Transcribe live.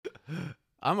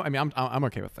I'm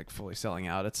okay with like fully selling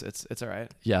out. It's all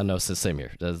right. Yeah, no, same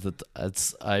here.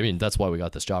 That's why we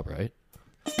got this job, right?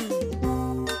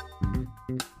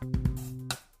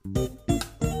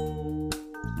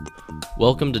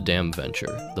 Welcome to Damn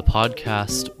Venture, the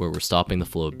podcast where we're stopping the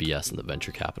flow of BS in the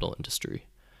venture capital industry.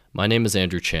 My name is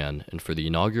Andrew Chan, and for the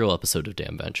inaugural episode of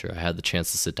Damn Venture, I had the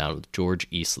chance to sit down with George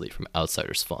Easley from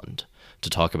Outsiders Fund to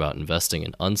talk about investing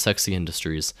in unsexy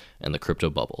industries and the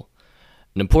crypto bubble.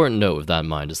 An important note with that in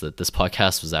mind is that this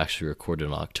podcast was actually recorded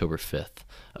on October 5th,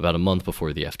 about a month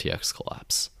before the FTX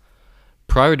collapse.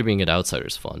 Prior to being at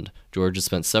Outsiders Fund, George has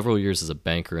spent several years as a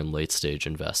banker and late-stage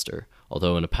investor,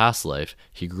 although in a past life,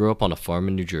 he grew up on a farm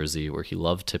in New Jersey where he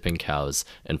loved tipping cows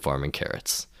and farming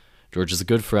carrots. George is a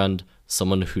good friend,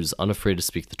 someone who's unafraid to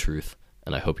speak the truth,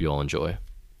 and I hope you all enjoy.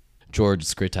 George,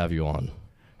 it's great to have you on.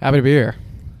 Happy to be here.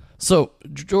 So,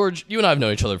 George, you and I have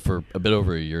known each other for a bit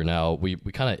over a year now. We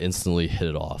kind of instantly hit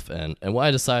it off. And when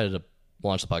I decided to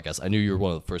launch the podcast, I knew you were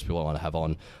one of the first people I want to have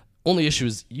on. Only issue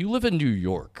is you live in New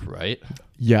York, right?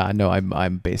 Yeah, no,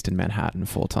 I'm based in Manhattan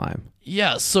full time.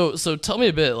 Yeah, so tell me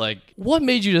a bit, like, what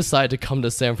made you decide to come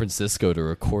to San Francisco to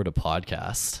record a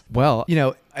podcast? Well,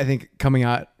 I think coming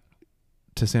out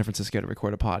to San Francisco to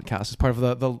record a podcast is part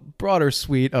of the broader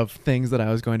suite of things that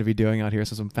I was going to be doing out here.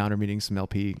 So some founder meetings, some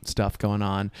LP stuff going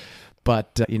on.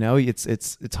 But,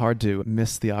 it's hard to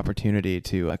miss the opportunity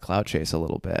to cloud chase a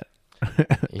little bit.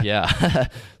 Yeah.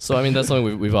 So, that's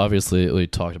something we've obviously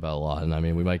talked about a lot.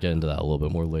 And we might get into that a little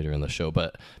bit more later in the show,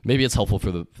 but maybe it's helpful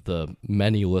for the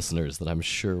many listeners that I'm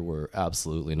sure we're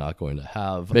absolutely not going to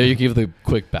have. Maybe you give the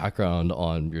quick background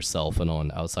on yourself and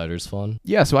on Outsiders Fund.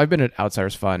 Yeah. So I've been at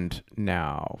Outsiders Fund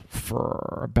now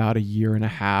for about a year and a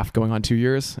half, going on 2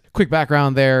 years. Quick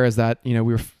background there is that, we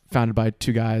were founded by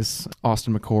two guys,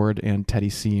 Austin McCord and Teddy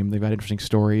Seam. They've got interesting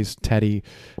stories. Teddy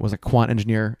was a quant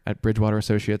engineer at Bridgewater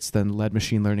Associates, then led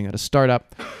machine learning at a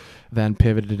startup, then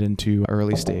pivoted into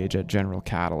early stage at General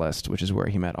Catalyst, which is where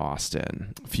he met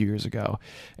Austin a few years ago.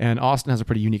 And Austin has a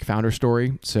pretty unique founder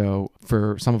story. So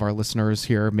for some of our listeners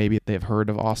here, maybe they've heard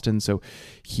of Austin. So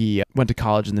he went to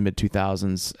college in the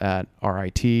mid-2000s at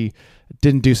RIT.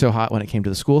 Didn't do so hot when it came to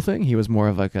the school thing. He was more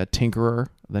of like a tinkerer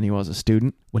than he was a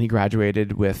student. When he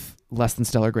graduated with less than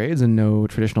stellar grades and no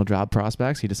traditional job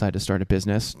prospects, he decided to start a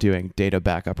business doing data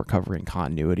backup, recovery, and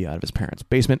continuity out of his parents'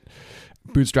 basement.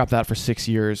 Bootstrapped that for 6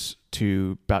 years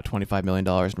to about $25 million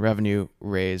in revenue,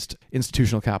 raised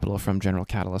institutional capital from General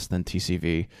Catalyst, then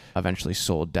TCV, eventually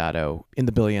sold Datto in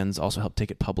the billions, also helped take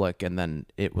it public, and then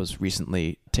it was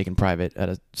recently taken private at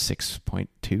a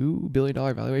 $6.2 billion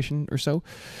valuation or so.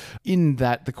 In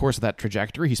the course of that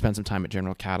trajectory, he spent some time at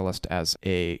General Catalyst as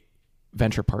a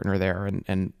venture partner there,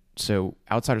 and so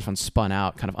Outsiders Fund spun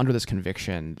out kind of under this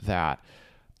conviction that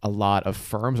a lot of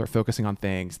firms are focusing on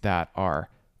things that are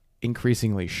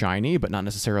increasingly shiny, but not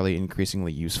necessarily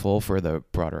increasingly useful for the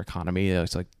broader economy.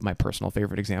 It's like my personal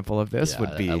favorite example of this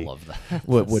would be, I love that.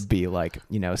 would be like,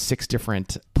 6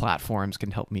 different platforms can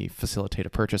help me facilitate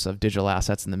a purchase of digital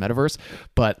assets in the metaverse,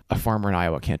 but a farmer in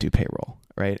Iowa can't do payroll,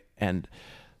 right? And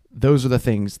those are the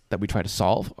things that we try to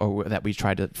solve, or that we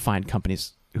try to find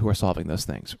companies who are solving those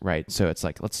things, right? So it's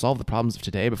like, let's solve the problems of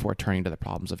today before turning to the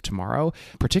problems of tomorrow,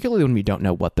 particularly when we don't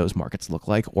know what those markets look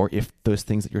like, or if those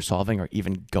things that you're solving are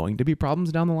even going to be problems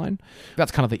down the line.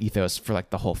 That's kind of the ethos for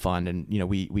like the whole fund. And,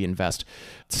 we invest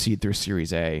seed through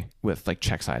Series A with like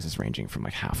check sizes ranging from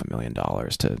like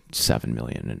 $500,000 to $7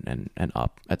 million and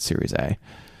up at Series A.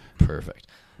 Perfect.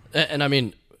 And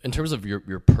in terms of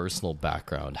your personal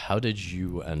background, how did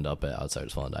you end up at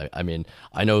Outsiders Fund?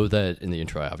 I know that in the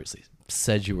intro, I obviously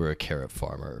said you were a carrot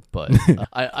farmer, but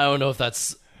I don't know if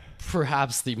that's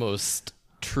perhaps the most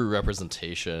true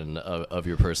representation of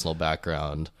your personal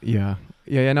background. Yeah.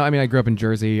 No, I grew up in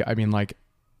Jersey. I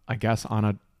guess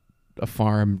on a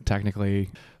farm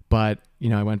technically, but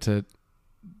I went to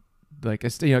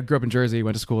grew up in Jersey,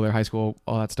 went to school there, high school,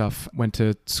 all that stuff. Went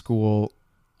to school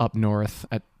up north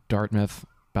at Dartmouth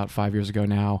about 5 years ago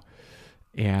now.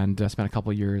 And spent a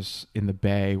couple of years in the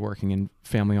Bay working in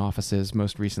family offices,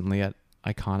 most recently at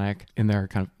Iconic in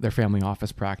their family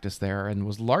office practice there, and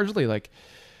was largely like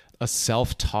a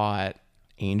self-taught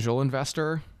angel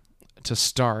investor to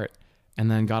start,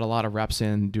 and then got a lot of reps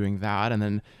in doing that, and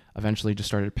then eventually just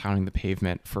started pounding the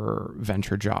pavement for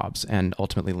venture jobs, and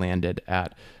ultimately landed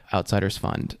at Outsiders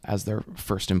Fund as their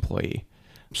first employee.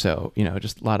 So,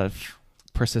 just a lot of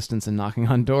persistence and knocking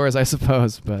on doors, I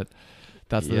suppose, but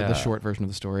that's the short version of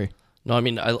the story. No,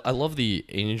 I love the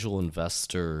angel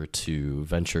investor to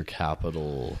venture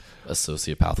capital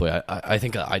associate pathway. I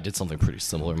think I did something pretty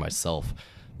similar myself.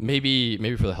 maybe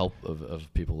for the help of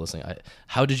people listening,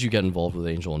 how did you get involved with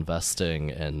angel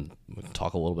investing, and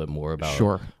talk a little bit more about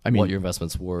Sure. what your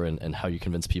investments were and how you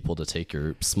convince people to take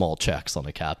your small checks on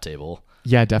a cap table?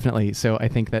 Yeah, definitely. So I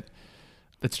think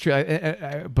that's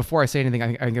true. Before I say anything,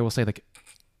 I think I will say like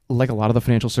a lot of the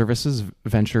financial services,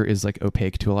 venture is like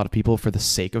opaque to a lot of people for the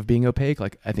sake of being opaque.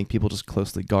 Like I think people just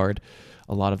closely guard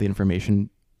a lot of the information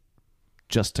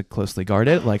just to closely guard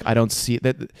it. Like I don't see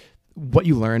that. What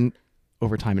you learn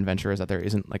over time in venture is that there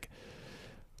isn't like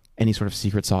any sort of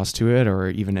secret sauce to it, or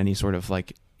even any sort of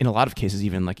like, in a lot of cases,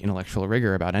 even like intellectual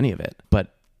rigor about any of it.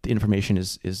 But the information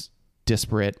is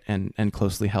disparate and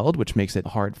closely held, which makes it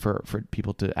hard for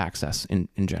people to access in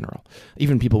general,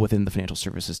 even people within the financial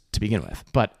services to begin with.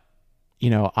 But,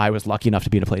 I was lucky enough to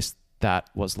be in a place that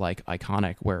was like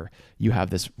iconic, where you have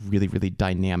this really, really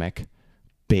dynamic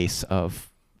base of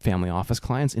family office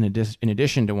clients in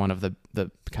addition to one of the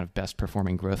kind of best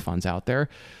performing growth funds out there.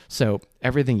 So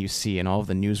everything you see and all of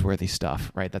the newsworthy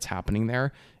stuff, right, that's happening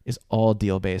there is all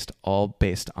deal based, all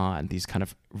based on these kind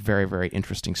of very, very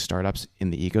interesting startups in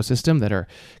the ecosystem that are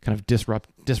kind of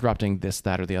disrupting this,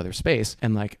 that, or the other space.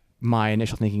 And like my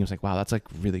initial thinking was like, wow, that's like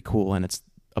really cool. And it's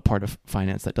a part of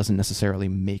finance that doesn't necessarily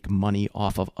make money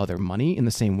off of other money in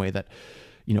the same way that,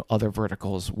 other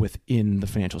verticals within the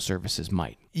financial services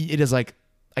might. It is like,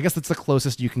 I guess that's the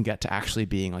closest you can get to actually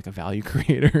being like a value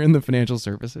creator in the financial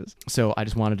services. So I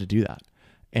just wanted to do that.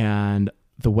 And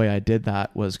the way I did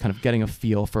that was kind of getting a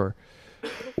feel for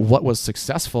what was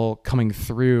successful coming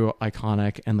through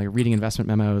Iconic, and like reading investment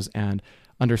memos and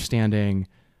understanding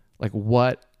like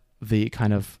what the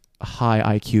kind of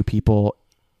high IQ people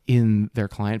in their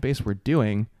client base were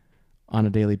doing on a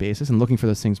daily basis, and looking for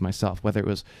those things myself, whether it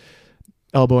was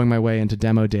elbowing my way into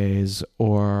demo days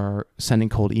or sending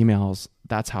cold emails.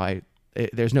 That's how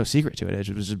there's no secret to it.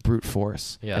 It was just brute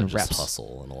force and just reps.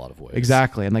 Hustle in a lot of ways.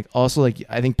 Exactly. And like, also like,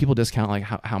 I think people discount like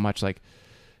how much like,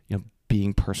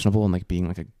 being personable and like being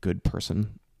like a good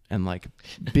person and like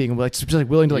being like just like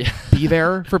willing to like be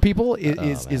there for people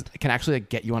is can actually like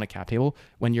get you on a cap table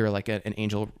when you're like an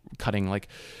angel cutting like,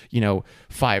 4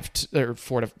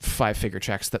 to 5 figure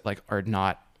checks that like are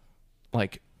not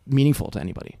like meaningful to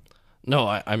anybody. No,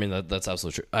 I mean, that's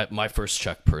absolutely true. My first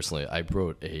check personally, I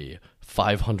wrote a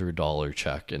 $500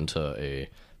 check into a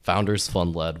founders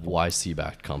fund-led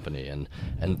YC-backed company. And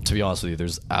to be honest with you,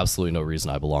 there's absolutely no reason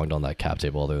I belonged on that cap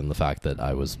table other than the fact that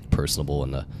I was personable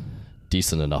and a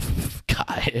decent enough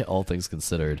guy, all things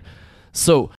considered.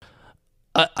 So,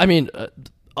 I mean,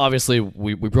 obviously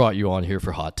we brought you on here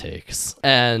for hot takes.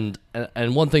 And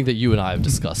one thing that you and I have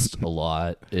discussed a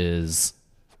lot is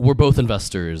we're both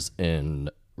investors in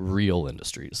real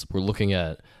industries. We're looking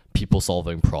at people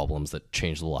solving problems that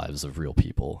change the lives of real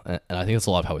people. And I think that's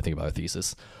a lot of how we think about our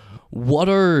thesis. What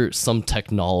are some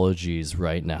technologies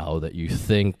right now that you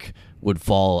think would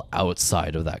fall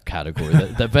outside of that category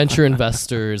that venture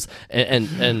investors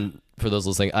and for those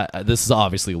listening, this is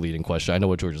obviously a leading question. I know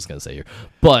what George is going to say here,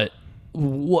 but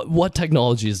what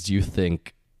technologies do you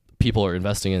think people are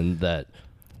investing in that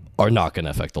are not going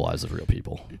to affect the lives of real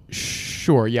people?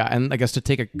 Sure. Yeah. And I guess to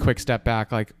take a quick step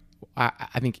back, like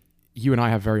I think you and I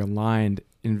have very aligned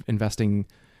in investing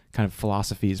kind of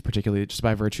philosophies, particularly just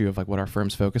by virtue of like what our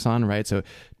firms focus on, right? So,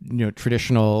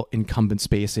 traditional incumbent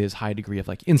spaces, high degree of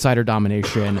like insider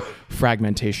domination,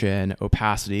 fragmentation,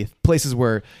 opacity, places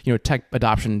where, tech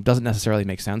adoption doesn't necessarily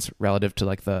make sense relative to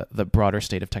like the broader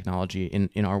state of technology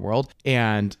in our world.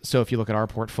 And so if you look at our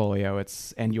portfolio,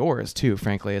 and yours too,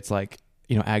 frankly, it's like,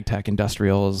 ag tech,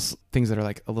 industrials, things that are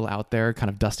like a little out there, kind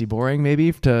of dusty, boring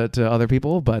maybe to other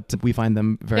people, but we find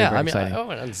them very exciting. I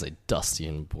wouldn't say dusty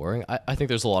and boring. I think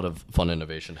there's a lot of fun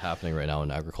innovation happening right now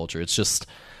in agriculture. It's just,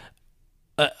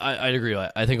 I'd agree.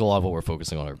 I think a lot of what we're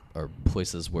focusing on are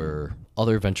places where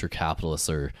other venture capitalists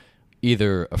are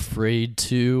either afraid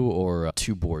to or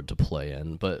too bored to play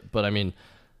in. But I mean,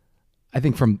 I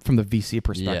think from the VC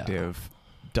perspective,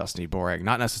 dusty, boring,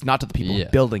 not to the people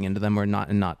building into them, or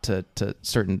not to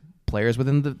certain players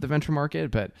within the venture market,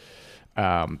 but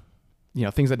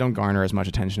things that don't garner as much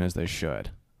attention as they should.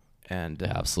 And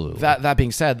absolutely. That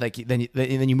being said, like then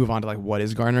you move on to like what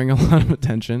is garnering a lot of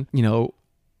attention.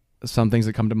 Some things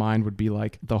that come to mind would be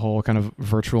like the whole kind of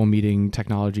virtual meeting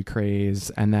technology craze,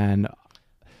 and then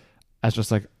as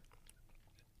just like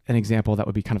an example that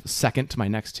would be kind of second to my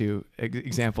next two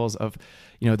examples of,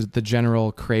 the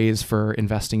general craze for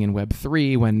investing in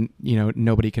Web3 when,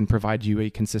 nobody can provide you a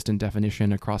consistent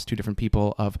definition across two different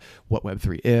people of what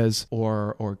Web3 is,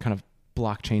 or kind of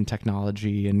blockchain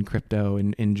technology and crypto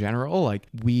in general. Like,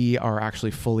 we are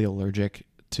actually fully allergic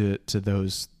to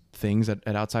those things at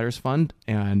Outsiders Fund,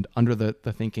 and under the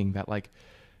thinking that like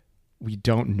we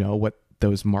don't know what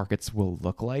those markets will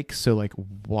look like. So like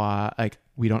why, like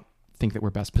we don't think that we're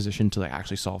best positioned to like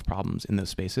actually solve problems in those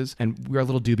spaces. And we're a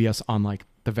little dubious on like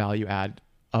the value add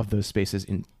of those spaces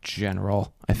in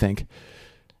general, I think.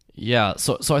 Yeah.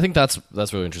 So I think that's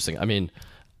really interesting. I mean,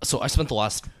 so I spent the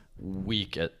last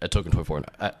week at Token 24,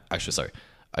 and actually, sorry,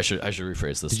 I should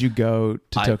rephrase this. Did you go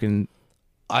to Token?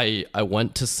 I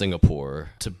went to Singapore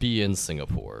to be in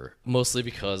Singapore, mostly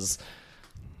because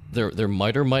there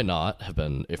might or might not have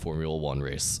been a Formula One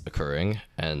race occurring,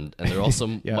 and there also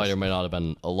Yes. might or might not have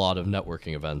been a lot of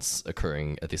networking events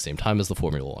occurring at the same time as the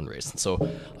Formula One race. And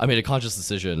so I made a conscious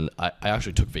decision. I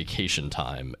actually took vacation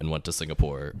time and went to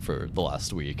Singapore for the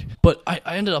last week. But I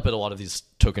ended up at a lot of these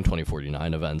Token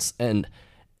 2049 events, and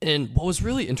what was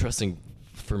really interesting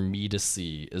for me to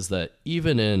see is that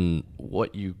even in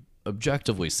what you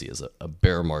objectively see as a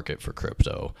bear market for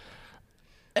crypto,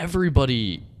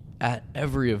 everybody at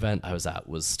every event I was at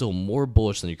was still more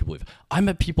bullish than you could believe. I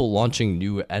met people launching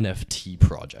new NFT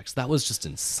projects. That was just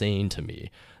insane to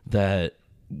me. That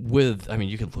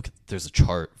you can look at, there's a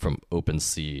chart from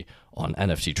OpenSea on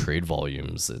NFT trade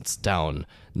volumes. It's down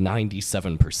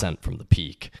 97% from the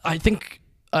peak. I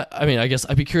guess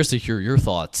I'd be curious to hear your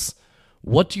thoughts.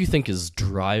 What do you think is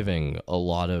driving a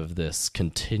lot of this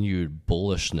continued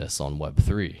bullishness on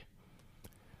Web3?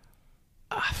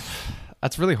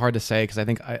 That's really hard to say because I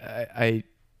think I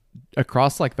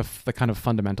across like the kind of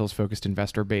fundamentals focused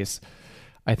investor base,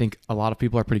 I think a lot of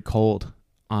people are pretty cold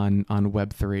on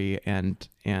Web3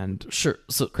 and sure.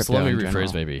 So crypto let me in rephrase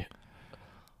general. maybe.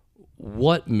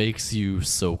 What makes you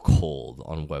so cold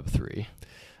on Web3?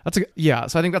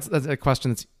 So I think that's a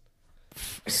question that's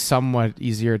somewhat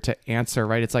easier to answer,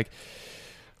 right? It's like,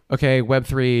 okay,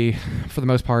 Web3, for the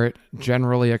most part,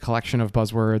 generally a collection of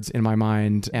buzzwords in my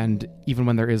mind. And even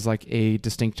when there is like a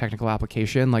distinct technical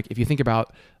application, like if you think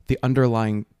about the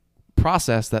underlying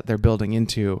process that they're building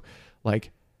into,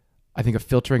 like I think a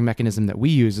filtering mechanism that we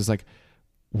use is like,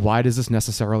 why does this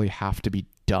necessarily have to be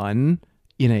done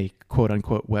in a quote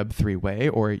unquote Web3 way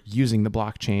or using the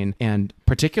blockchain? And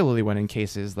particularly when in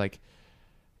cases like,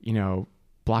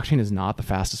 blockchain is not the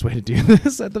fastest way to do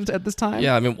this at this time.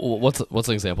 Yeah, I mean, what's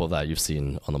an example of that you've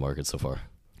seen on the market so far?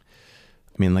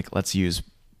 I mean, like let's use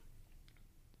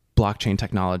blockchain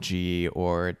technology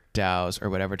or DAOs or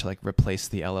whatever to like replace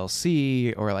the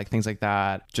LLC or like things like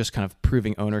that. Just kind of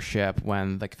proving ownership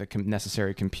when like the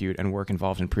necessary compute and work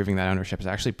involved in proving that ownership is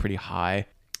actually pretty high.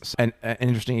 An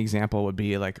interesting example would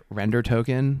be like render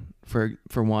token for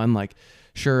one. Like,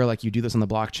 sure, like you do this on the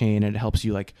blockchain and it helps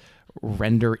you like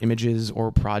render images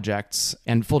or projects.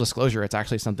 And full disclosure, it's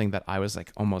actually something that I was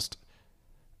like almost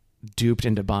duped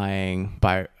into buying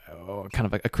by kind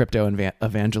of like a crypto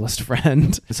evangelist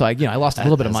friend. So I lost a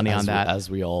little bit of money on that, as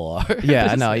we all are.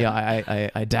 Yeah, no, yeah,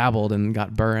 I dabbled and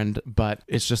got burned, but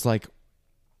it's just like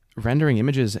rendering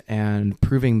images and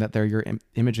proving that they're your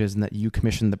images and that you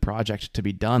commissioned the project to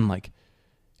be done. Like,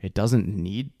 it doesn't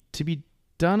need to be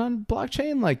done on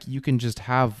blockchain. Like, you can just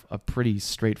have a pretty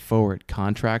straightforward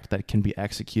contract that can be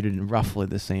executed in roughly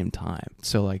the same time.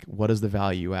 So like, what is the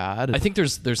value add? I think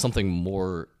there's something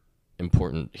more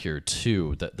important here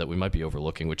too that we might be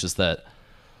overlooking, which is that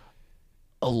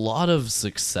a lot of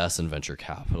success in venture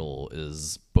capital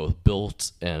is both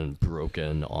built and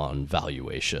broken on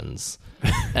valuations.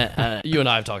 And you and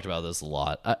I have talked about this a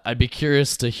lot. I'd be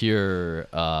curious to hear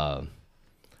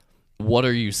what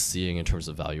are you seeing in terms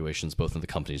of valuations, both in the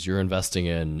companies you're investing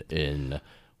in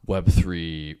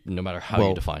Web3, no matter how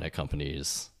you define it,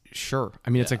 companies. Sure. I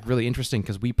mean, it's like really interesting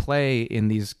because we play in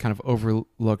these kind of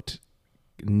overlooked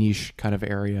niche kind of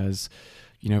areas,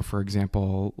 for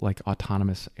example, like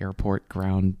autonomous airport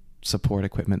ground support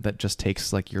equipment that just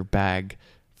takes like your bag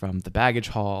from the baggage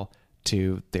hall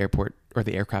to the airport or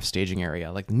the aircraft staging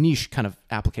area, like niche kind of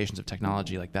applications of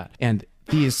technology like that. And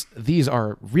these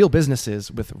are real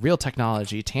businesses with real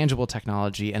technology, tangible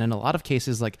technology, and in a lot of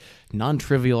cases like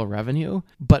non-trivial revenue.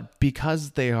 But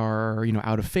because they are,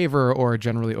 out of favor or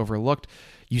generally overlooked,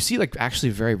 you see like actually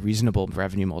very reasonable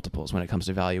revenue multiples when it comes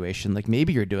to valuation. Like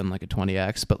maybe you're doing like a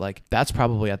 20x, but like that's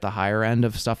probably at the higher end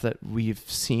of stuff that we've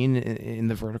seen in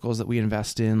the verticals that we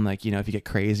invest in. Like, if you get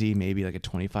crazy, maybe like a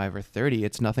 25 or 30.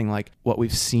 It's nothing like what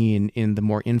we've seen in the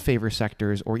more in favor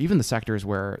sectors or even the sectors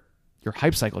where you're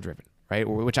hype cycle driven, right?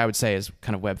 Which I would say is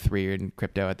kind of Web3 and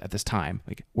crypto at this time,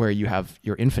 like where you have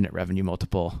your infinite revenue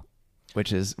multiple,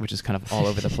 which is kind of all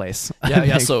over the place.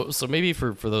 Yeah. So maybe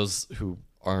for those who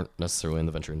aren't necessarily in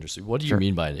the venture industry, what do you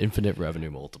mean by an infinite revenue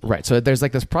multiple? Right. So there's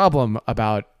like this problem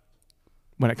about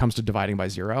when it comes to dividing by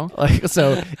zero. Like,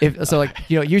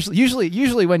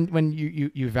 usually when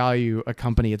you value a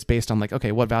company, it's based on like,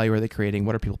 okay, what value are they creating?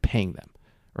 What are people paying them?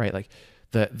 right? Like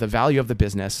the value of the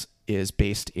business is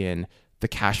based in the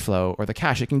cash flow or the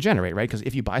cash it can generate, right? Because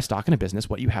if you buy stock in a business,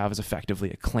 what you have is effectively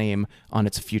a claim on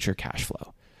its future cash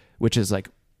flow, which is like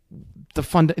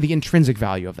the intrinsic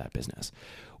value of that business.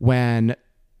 When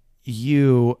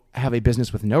you have a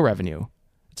business with no revenue,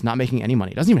 it's not making any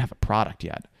money, it doesn't even have a product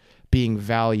yet, being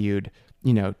valued,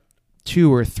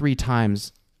 2 or 3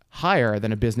 times higher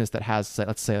than a business that has,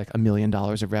 let's say, like $1 million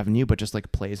of revenue, but just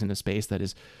like plays in a space that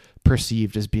is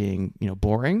perceived as being,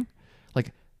 boring.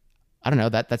 Like, I don't know,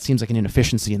 that seems like an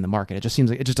inefficiency in the market. It just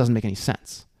seems like it just doesn't make any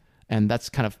sense. And that's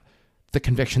kind of the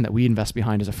conviction that we invest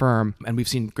behind as a firm. And we've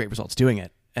seen great results doing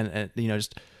it. And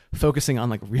just focusing on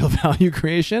like real value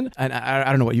creation. And I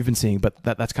don't know what you've been seeing, but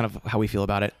that's kind of how we feel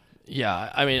about it.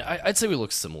 Yeah, I mean, I'd say we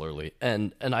look similarly.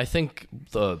 And I think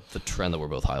the trend that we're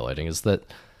both highlighting is that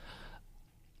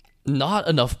not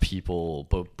enough people,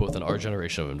 both in our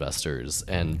generation of investors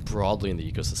and broadly in the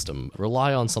ecosystem,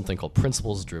 rely on something called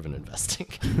principles-driven investing.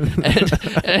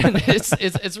 and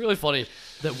it's really funny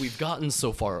that we've gotten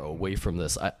so far away from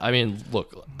this. I mean,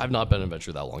 look, I've not been in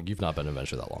venture that long. You've not been in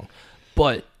venture that long.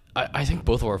 But I think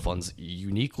both of our funds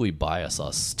uniquely bias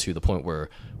us to the point where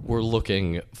we're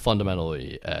looking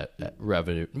fundamentally at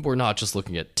revenue. We're not just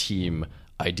looking at team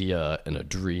idea and a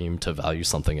dream to value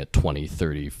something at 20,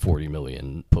 30, 40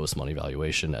 million post-money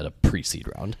valuation at a pre-seed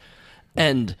round.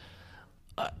 And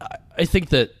I think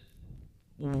that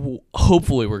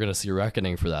hopefully we're going to see a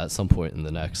reckoning for that at some point in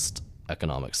the next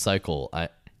economic cycle. I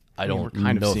don't we're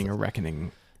kind know of seeing a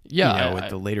reckoning. Yeah, at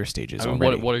the later stages. I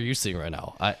mean, what are you seeing right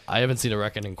now? I haven't seen a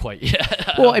reckoning quite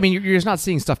yet. Well, I mean, you're just not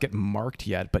seeing stuff get marked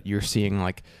yet, but you're seeing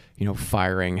like,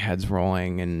 firing, heads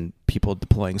rolling, and people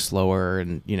deploying slower,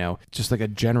 and just like a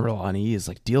general unease.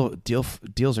 Like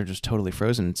deals are just totally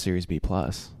frozen in Series B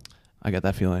plus. I get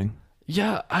that feeling.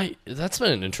 Yeah, that's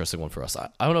been an interesting one for us. I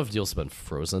don't know if deals have been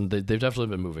frozen. They've definitely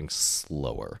been moving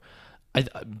slower.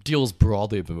 Deals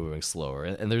broadly have been moving slower,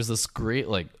 and there's this great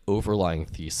like overlying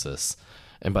thesis.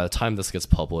 And by the time this gets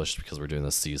published, because we're doing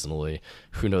this seasonally,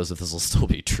 who knows if this will still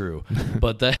be true.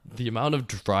 But the amount of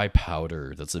dry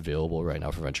powder that's available right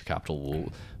now for venture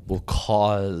capital will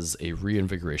cause a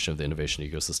reinvigoration of the innovation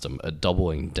ecosystem, a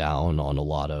doubling down on a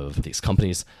lot of these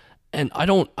companies. And I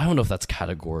don't know if that's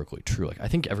categorically true. Like, I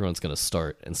think everyone's going to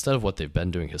start, instead of what they've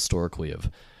been doing historically of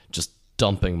just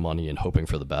dumping money and hoping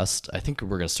for the best, I think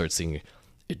we're going to start seeing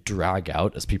it drag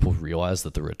out as people realize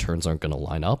that the returns aren't going to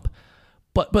line up.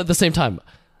 But at the same time,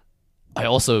 I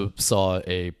also saw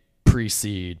a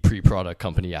pre-seed, pre-product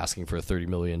company asking for a $30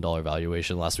 million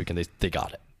valuation last week, and they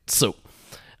got it. So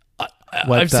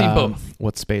I've seen both.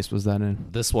 What space was that in?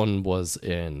 This one was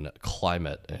in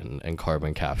climate and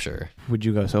carbon capture. Would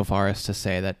you go so far as to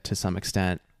say that to some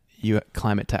extent,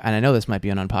 climate tech, and I know this might be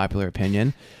an unpopular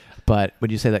opinion, but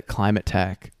would you say that climate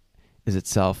tech is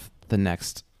itself the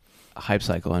next hype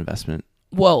cycle investment?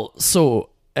 Well, so...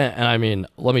 And I mean,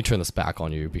 let me turn this back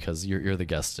on you because you're the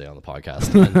guest today on the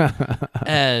podcast.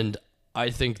 And I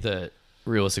think that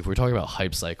realistically, if we're talking about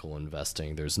hype cycle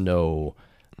investing, there's no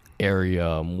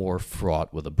area more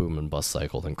fraught with a boom and bust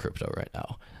cycle than crypto right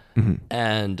now. Mm-hmm.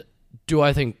 And do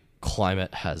I think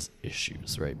climate has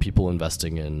issues, right? People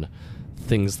investing in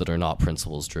things that are not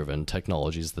principles driven,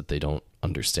 technologies that they don't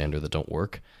understand or that don't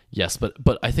work. Yes, but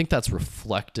I think that's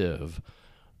reflective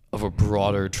of a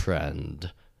broader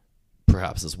trend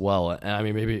perhaps as well. And I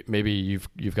mean, maybe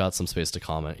you've got some space to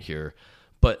comment here,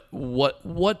 but what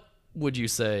would you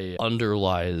say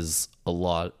underlies a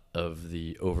lot of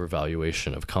the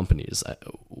overvaluation of companies?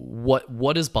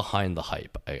 What is behind the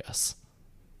hype, I guess?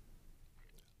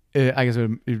 I guess it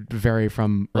would vary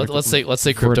from let's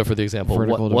say crypto for the example.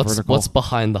 What's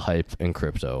behind the hype in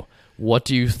crypto? What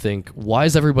do you think? Why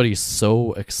is everybody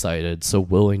so excited, so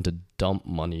willing to dump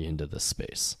money into this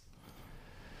space?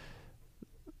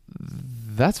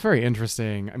 That's very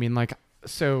interesting. I mean, like,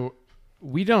 to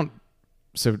be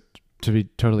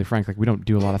totally frank, like, we don't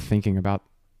do a lot of thinking about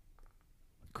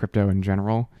crypto in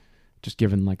general, just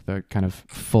given like the kind of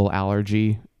full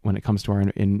allergy when it comes to our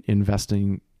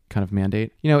investing kind of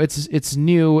mandate. It's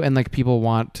new, and like people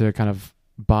want to kind of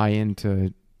buy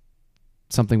into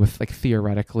something with like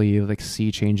theoretically like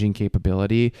sea changing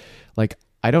capability. Like,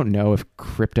 I don't know if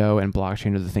crypto and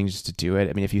blockchain are the things to do it.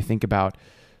 I mean, if you think about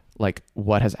like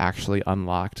what has actually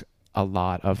unlocked a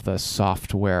lot of the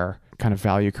software kind of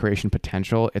value creation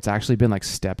potential, it's actually been like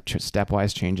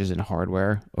stepwise changes in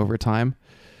hardware over time.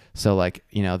 So like,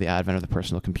 the advent of the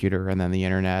personal computer and then the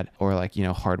internet, or like,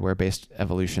 hardware based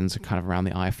evolutions kind of around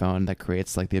the iPhone that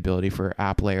creates like the ability for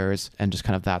app layers and just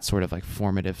kind of that sort of like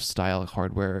formative style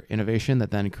hardware innovation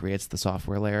that then creates the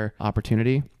software layer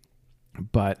opportunity.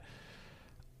 But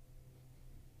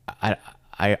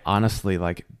I I honestly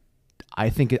I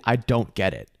think I don't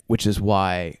get it, which is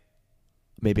why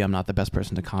maybe I'm not the best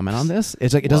person to comment on this.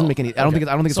 It's like it doesn't make any. I don't think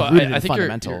it's So rooted I in think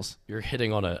fundamentals. you're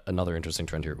hitting on another interesting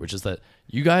trend here, which is that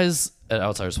you guys at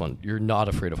Outsiders Fund, you're not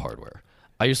afraid of hardware.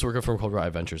 I used to work at a firm called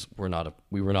Riot Ventures.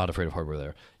 We were not afraid of hardware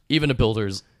there. Even at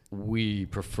Builders, we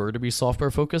prefer to be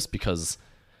software focused because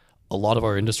a lot of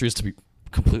our industries, to be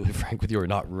completely frank with you, are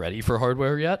not ready for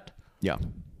hardware yet. Yeah.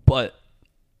 But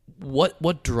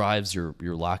what drives your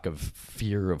lack of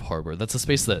fear of hardware? That's a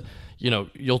space that,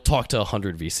 you'll talk to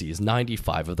 100 VCs,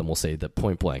 95 of them will say that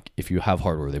point blank, if you have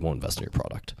hardware, they won't invest in your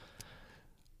product.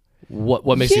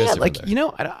 What makes you guys different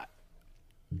there?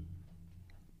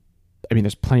 I mean,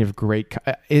 there's plenty of great.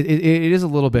 It is a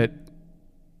little bit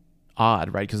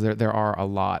odd, right? Because there are a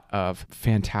lot of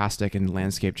fantastic and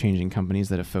landscape changing companies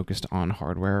that have focused on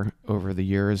hardware over the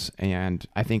years, and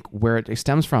I think where it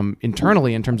stems from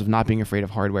internally in terms of not being afraid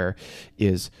of hardware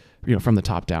is from the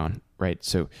top down, right?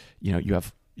 So you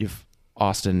have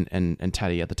Austin and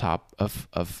Teddy at the top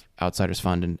of Outsiders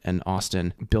Fund, and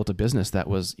Austin built a business that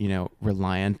was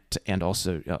reliant and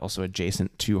also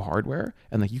adjacent to hardware,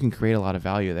 and you can create a lot of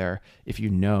value there if you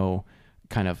know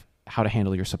kind of how to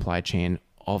handle your supply chain,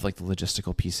 all of the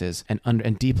logistical pieces,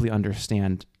 and deeply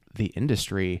understand the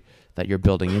industry that you're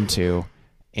building into.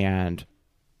 And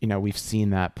we've seen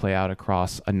that play out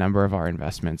across a number of our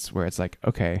investments where it's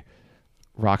okay,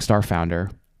 rockstar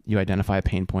founder, you identify a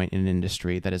pain point in an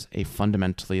industry that is a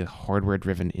fundamentally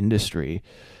hardware-driven industry.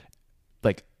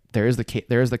 There is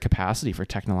the capacity for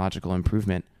technological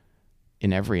improvement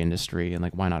in every industry, and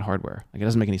why not hardware? It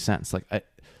doesn't make any sense.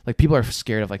 People are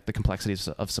scared of the complexities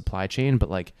of supply chain,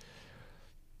 but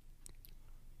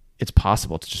it's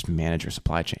possible to just manage your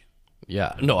supply chain.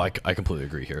 Yeah, no, I completely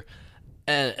agree here,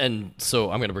 and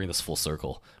so I'm going to bring this full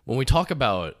circle. When we talk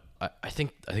about, I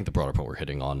think the broader point we're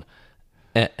hitting on,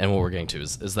 and what we're getting to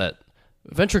is that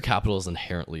venture capital is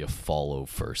inherently a follow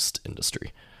first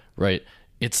industry, right?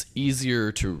 It's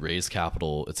easier to raise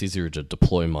capital, it's easier to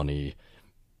deploy money,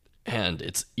 and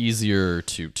it's easier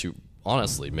to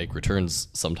honestly make returns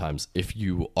sometimes if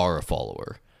you are a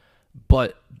follower.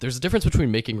 But there's a difference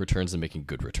between making returns and making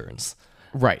good returns.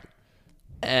 Right.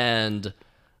 And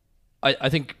I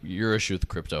think your issue with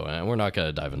crypto, and we're not going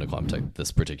to dive into climate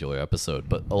this particular episode,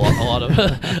 but a lot of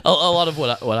a lot of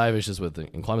what I have issues with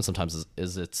in climate sometimes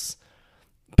is it's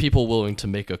people willing to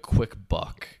make a quick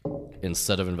buck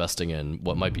instead of investing in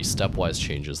what might be stepwise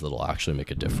changes that'll actually make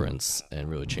a difference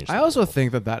and really change. I also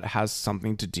think that has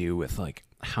something to do with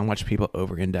how much people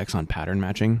over-index on pattern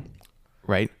matching,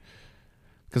 right?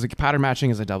 Because pattern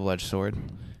matching is a double-edged sword.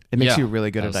 It makes you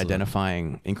really good at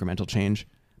identifying incremental change,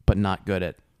 but not good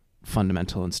at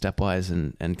fundamental and stepwise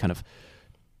and kind of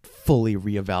fully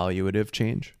reevaluative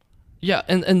change. Yeah,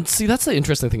 and see, that's the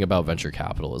interesting thing about venture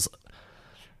capital is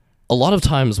a lot of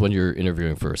times when you're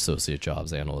interviewing for associate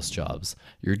jobs, analyst jobs,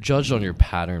 you're judged on your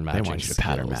pattern matching. They want you to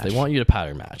pattern match. They want you to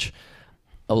pattern match.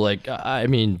 I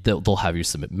mean, they'll have you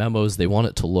submit memos. They want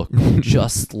it to look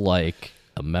just like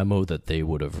a memo that they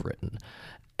would have written.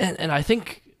 And I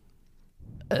think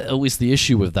at least the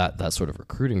issue with that sort of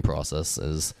recruiting process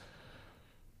is,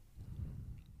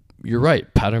 you're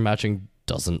right, pattern matching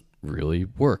doesn't really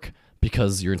work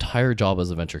because your entire job as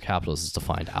a venture capitalist is to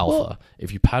find alpha. Well,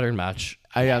 if you pattern match,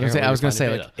 I was going to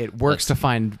say it works to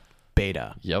find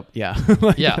beta. Yep. Yeah.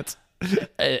 Yeah.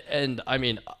 And I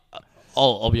mean,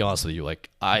 I'll be honest with you.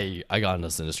 I got into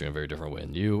this industry in a very different way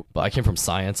than you, but I came from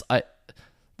science. I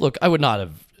would not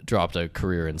have dropped a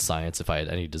career in science if I had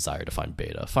any desire to find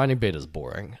beta. Finding beta is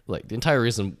boring. The entire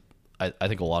reason I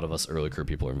think a lot of us early career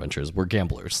people in ventures, we're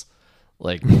gamblers.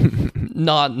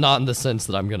 Not in the sense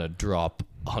that I'm gonna drop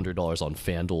 $100 on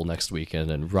FanDuel next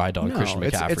weekend and ride on Christian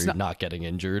McCaffrey it's not getting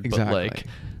injured. Exactly. But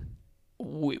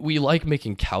we like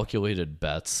making calculated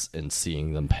bets and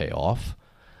seeing them pay off.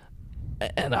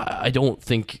 And I don't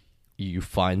think you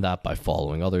find that by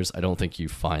following others. I don't think you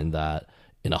find that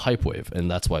in a hype wave, and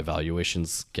that's why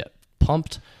valuations get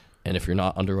pumped. And if you're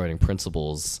not underwriting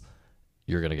principles,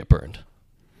 you're gonna get burned.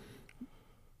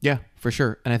 Yeah, for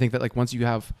sure. And I think that once you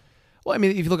have, well, I mean,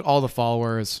 if you look at all the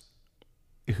followers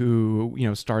who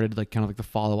started kind of the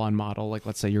follow-on model,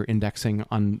 let's say you're indexing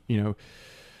on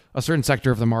a certain sector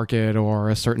of the market or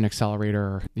a certain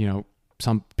accelerator.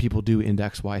 Some people do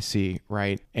index YC,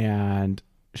 right? And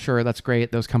sure, that's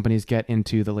great. Those companies get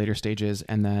into the later stages,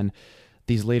 and then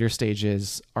these later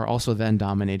stages are also then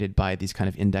dominated by these kind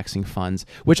of indexing funds,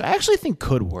 which I actually think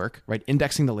could work, right?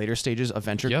 Indexing the later stages of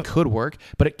venture could work,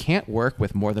 but it can't work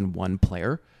with more than one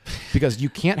player because you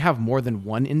can't have more than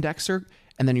one indexer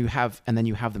and then you have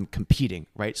them competing,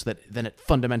 right? So that then it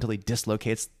fundamentally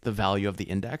dislocates the value of the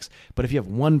index. But if you have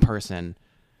one person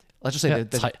let's just say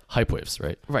that it's hype waves,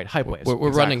 right? Right, hype waves. We're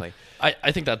exactly. running.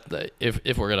 I think that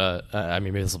if we're gonna, I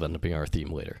mean, maybe this will end up being our theme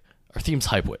later. Our theme's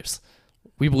hype waves.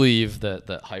 We believe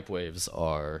that hype waves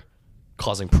are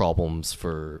causing problems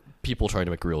for people trying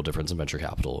to make a real difference in venture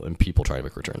capital and people trying to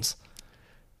make returns.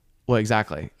 Well,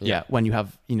 exactly. Yeah. When you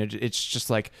have, it's just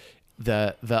like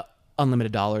the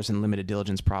unlimited dollars and limited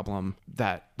diligence problem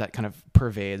that kind of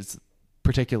pervades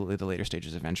particularly the later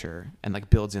stages of venture and like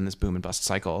builds in this boom and bust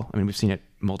cycle. I mean, we've seen it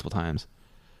multiple times.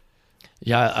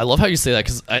 Yeah, I love how you say that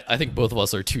because I think both of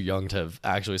us are too young to have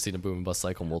actually seen a boom and bust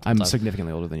cycle multiple times. I'm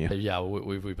significantly older than you. Yeah,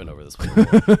 we've been over this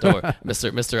before. Don't worry,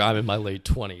 Mister. I'm in my late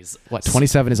 20s. What,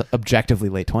 27 is objectively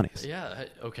late 20s? Yeah.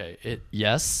 Okay.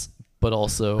 Yes, but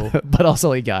also. But also,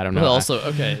 like, I don't know. But also,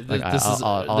 okay. Like,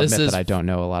 I'll admit that I don't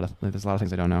know there's a lot of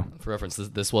things I don't know. For reference,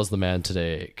 this was the man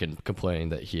today complaining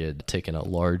that he had taken a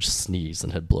large sneeze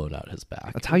and had blown out his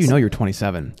back. That's how you know you're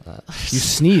 27. You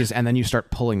sneeze and then you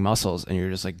start pulling muscles and you're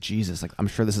just like, Jesus, like I'm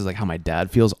sure this is like how my dad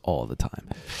feels all the time.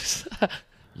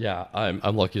 Yeah,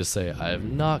 I'm lucky to say I have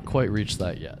not quite reached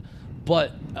that yet.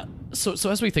 But so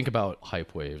as we think about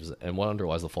hype waves and what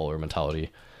underlies the follower mentality,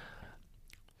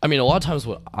 I mean, a lot of times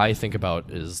what I think about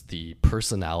is the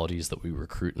personalities that we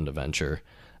recruit into venture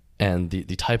and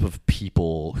the type of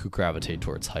people who gravitate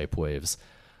towards hype waves.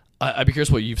 I'd be curious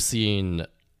what you've seen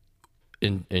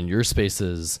in your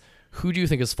spaces. Who do you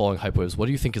think is following hype waves? What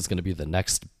do you think is going to be the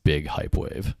next big hype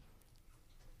wave?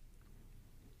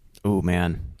 Oh,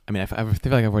 man. I mean, I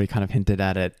feel like I've already kind of hinted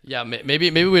at it. Yeah,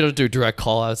 maybe we don't do direct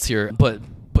call outs here, but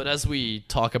as we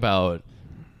talk about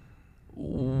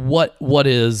what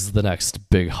is the next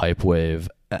big hype wave,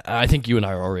 I think you and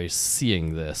I are already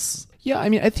seeing this. Yeah, I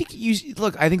mean, I think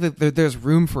I think that there's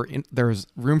room for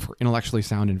intellectually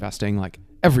sound investing like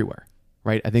everywhere,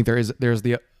 right? I think there's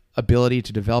the ability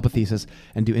to develop a thesis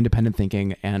and do independent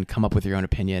thinking and come up with your own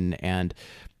opinion and,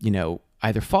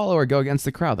 either follow or go against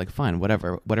the crowd. Like, fine,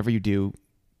 whatever you do,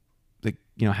 like,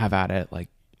 have at it, like,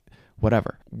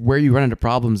 whatever. Where you run into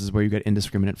problems is where you get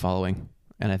indiscriminate following.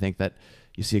 And I think that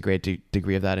you see a great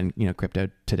degree of that in, crypto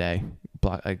today,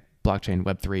 blockchain,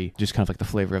 Web3, just kind of like the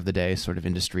flavor of the day sort of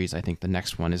industries. I think the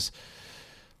next one is,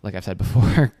 like I've said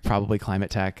before, probably climate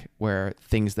tech, where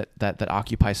things that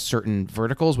occupy certain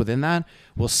verticals within that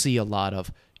will see a lot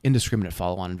of indiscriminate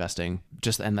follow-on investing,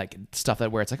 and like stuff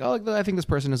where it's like, oh, I think this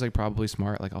person is like probably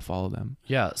smart, like I'll follow them.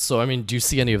 Yeah. So, I mean, do you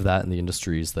see any of that in the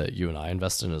industries that you and I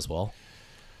invest in as well?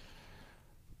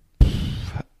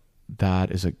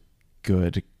 That is a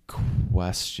good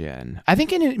question. I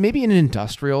think maybe in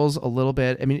industrials a little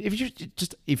bit. I mean, if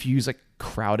you use like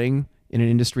crowding in an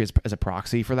industry as a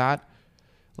proxy for that,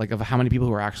 like of how many people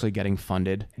who are actually getting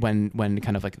funded when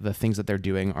kind of like the things that they're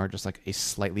doing are just like a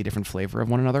slightly different flavor of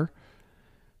one another.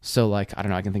 So like, I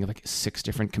don't know, I can think of like 6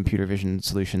 different computer vision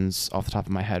solutions off the top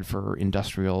of my head for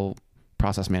industrial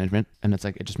process management. And it's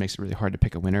like, it just makes it really hard to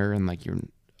pick a winner. And like, I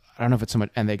don't know if it's so much,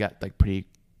 and they got like pretty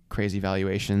crazy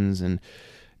valuations and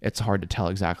it's hard to tell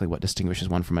exactly what distinguishes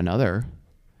one from another.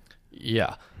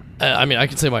 Yeah. I mean, I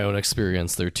can say my own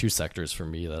experience. There are 2 sectors for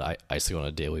me that I see on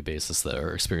a daily basis that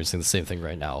are experiencing the same thing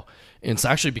right now. And it's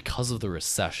actually because of the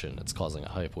recession it's causing a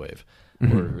hype wave,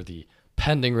 or the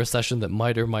pending recession that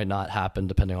might or might not happen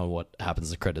depending on what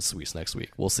happens to Credit Suisse next week.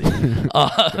 We'll see.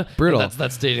 Brutal.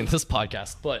 That's dating this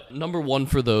podcast. But number 1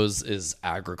 for those is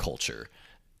agriculture.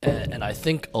 And I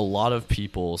think a lot of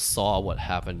people saw what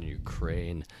happened in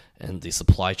Ukraine and the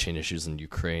supply chain issues in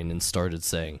Ukraine and started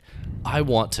saying, I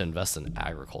want to invest in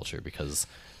agriculture because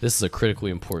this is a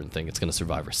critically important thing. It's going to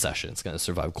survive recession. It's going to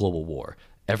survive global war.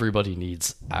 Everybody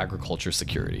needs agriculture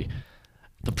security.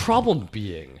 The problem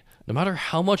being, no matter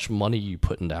how much money you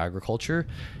put into agriculture,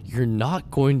 you're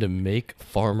not going to make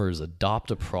farmers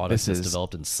adopt a product that's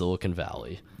developed in Silicon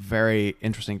Valley. Very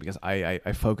interesting because I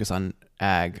focus on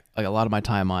ag, like a lot of my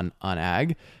time on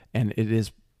ag, and it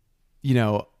is,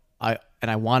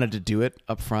 I wanted to do it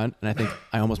up front, and I think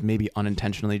I almost maybe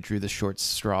unintentionally drew the short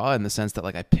straw in the sense that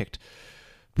like I picked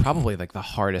probably like the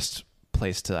hardest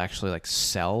place to actually like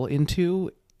sell into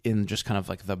in just kind of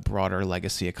like the broader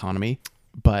legacy economy.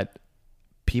 But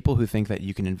people who think that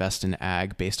you can invest in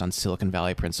ag based on Silicon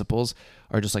Valley principles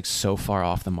are just like so far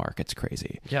off the mark. It's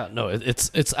crazy. Yeah, no,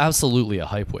 it's absolutely a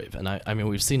hype wave. And I mean,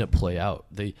 we've seen it play out.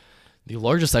 The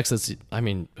largest exits, I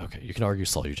mean, okay, you can argue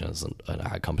Solugen is an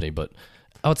ag company, but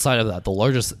outside of that, the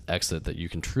largest exit that you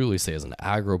can truly say is an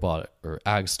ag robotic or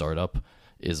ag startup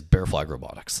is Bear Flag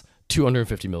Robotics.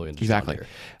 $250 million. Exactly.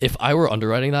 If I were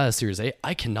underwriting that as Series A,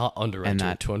 I cannot underwrite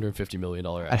to a $250 million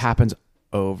exit. It happens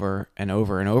over and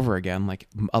over and over again. Like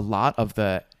a lot of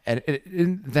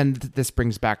then this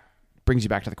brings back brings you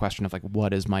back to the question of like,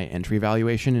 what is my entry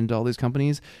valuation into all these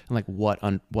companies, and like what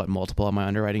multiple am I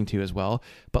underwriting to as well.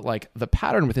 But like the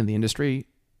pattern within the industry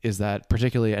is that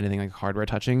particularly anything like hardware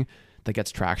touching that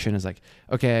gets traction is like,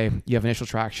 okay, you have initial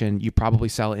traction, you probably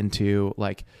sell into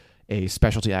like a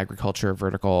specialty agriculture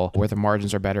vertical where the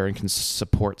margins are better and can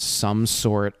support some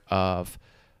sort of,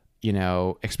 you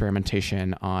know,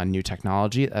 experimentation on new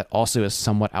technology that also is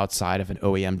somewhat outside of an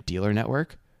OEM dealer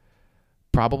network,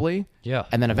 probably. Yeah.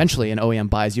 And then eventually an OEM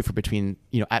buys you for between,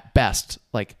 you know, at best,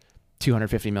 like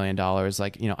 $250 million,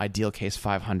 like, you know, ideal case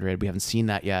 500. We haven't seen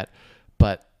that yet,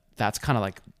 but that's kind of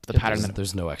like the pattern that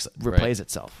there's no exit, replays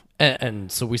itself.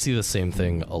 And so we see the same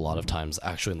thing a lot of times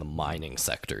actually in the mining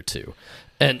sector too.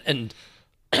 And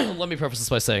let me preface this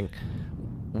by saying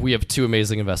we have two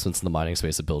amazing investments in the mining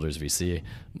space at Builders VC.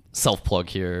 Self-plug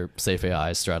here, Safe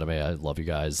AI, Stratum AI, love you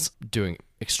guys, doing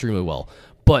extremely well.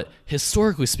 But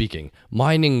historically speaking,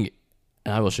 mining,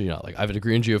 and I will show you now, like I have a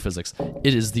degree in geophysics,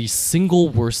 it is the single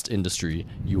worst industry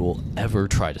you will ever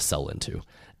try to sell into.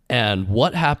 And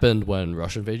what happened when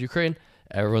Russia invaded Ukraine?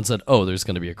 Everyone said, oh, there's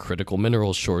going to be a critical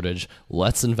minerals shortage.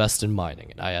 Let's invest in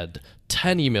mining. And I had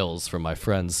 10 emails from my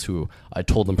friends who I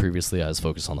told them previously I was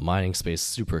focused on the mining space,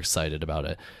 super excited about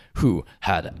it, who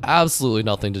had absolutely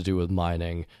nothing to do with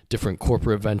mining, different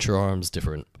corporate venture arms,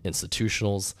 different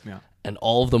institutionals. Yeah. And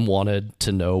all of them wanted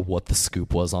to know what the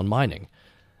scoop was on mining.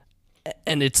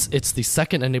 And it's the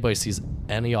second anybody sees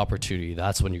any opportunity,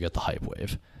 that's when you get the hype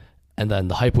wave. And then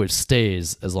the hype wave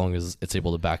stays as long as it's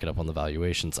able to back it up on the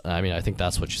valuations. And I mean, I think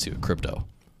that's what you see with crypto.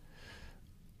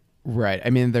 Right. I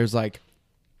mean, there's like,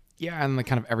 yeah, and like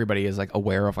kind of everybody is like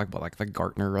aware of like what like the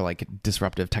Gartner or like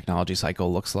disruptive technology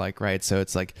cycle looks like, right? So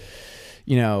it's like,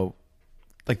 you know,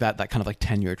 like that kind of like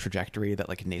 10-year trajectory that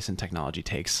like nascent technology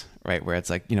takes, right? Where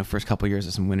it's like, you know, first couple of years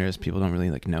of some winners, people don't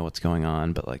really like know what's going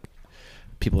on, but like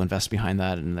people invest behind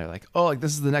that and they're like, oh, like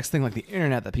this is the next thing, like the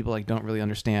internet that people like don't really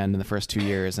understand in the first 2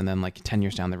 years, and then like 10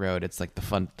 years down the road it's like the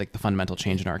fundamental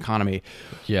change in our economy.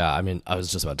 Yeah, I mean, I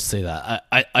was just about to say that.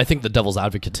 I think the devil's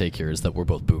advocate take here is that we're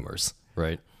both boomers,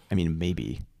 right? I mean,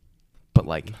 maybe, but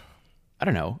like, I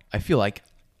don't know, I feel like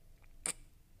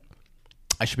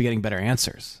I should be getting better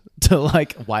answers to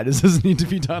like, why does this need to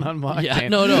be done on blockchain? Yeah,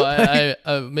 no,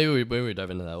 I maybe we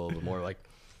dive into that a little bit more. Like,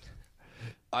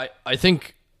 I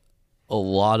think a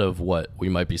lot of what we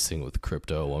might be seeing with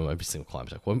crypto, what we might be seeing with climate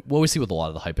tech, what we see with a lot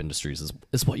of the hype industries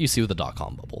is what you see with the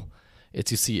dot-com bubble.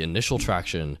 It's you see initial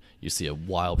traction, you see a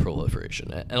wild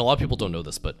proliferation. And a lot of people don't know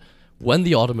this, but when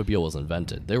the automobile was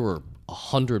invented, there were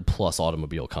 100+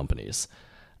 automobile companies.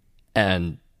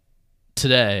 And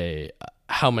today,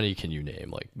 how many can you name?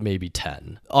 Like maybe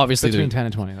 10. Obviously, between 10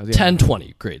 and 20. Yeah. 10,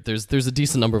 20, great. There's a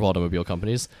decent number of automobile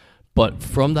companies. But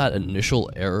from that initial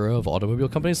era of automobile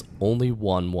companies, only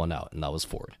one won out, and that was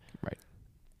Ford. Right.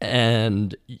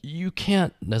 And you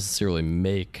can't necessarily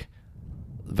make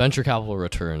venture capital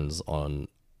returns on,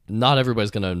 not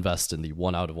everybody's going to invest in the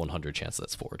 1 out of 100 chance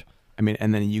that's Ford. I mean,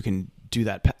 and then you can do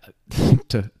that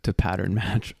to pattern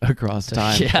match across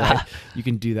time. Yeah. Right? You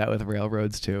can do that with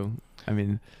railroads too. I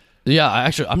mean, yeah,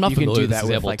 I'm not familiar with this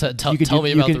example. Like, tell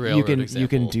me about the railroad example. You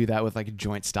can do that with like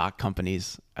joint stock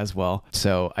companies as well.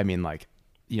 So, I mean, like,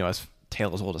 you know, as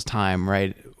tale as old as time,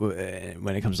 right?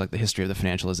 When it comes to like the history of the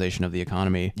financialization of the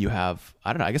economy, you have,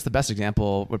 I don't know, I guess the best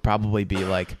example would probably be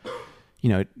like, you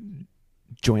know,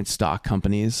 joint stock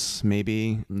companies,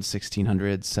 maybe in the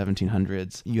 1600s,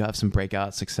 1700s. You have some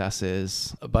breakout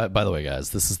successes. By the way, guys,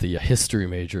 this is the history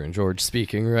major and George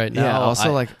speaking right now. Yeah.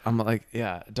 Also, I'm like,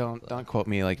 yeah, don't quote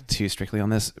me like too strictly on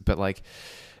this, but like,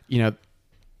 you know,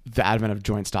 the advent of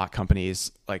joint stock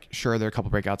companies, like, sure, there are a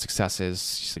couple breakout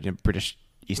successes. You know, British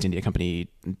East India Company,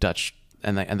 Dutch,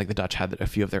 and like the Dutch had a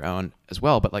few of their own as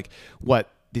well. But like, what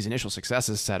these initial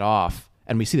successes set off.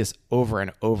 And we see this over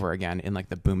and over again in like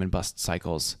the boom and bust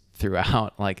cycles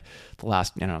throughout like the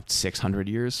last, 600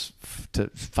 years to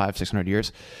 600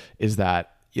 years, is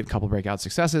that you have a couple breakout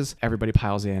successes, everybody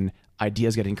piles in,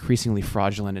 ideas get increasingly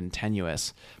fraudulent and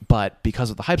tenuous, but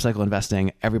because of the hype cycle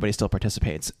investing, everybody still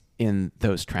participates in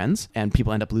those trends and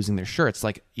people end up losing their shirts.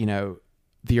 Like,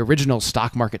 the original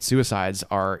stock market suicides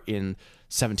are in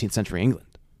 17th century England.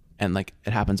 And like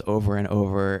it happens over and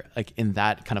over, like in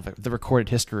that kind of the recorded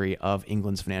history of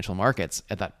England's financial markets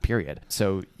at that period.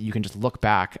 So you can just look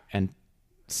back and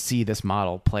see this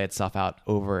model play itself out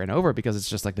over and over because it's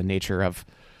just like the nature of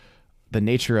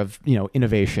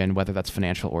innovation, whether that's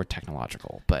financial or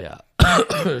technological. But yeah,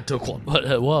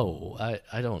 but whoa,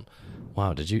 I don't.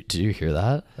 Wow, did you hear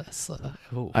that? That's,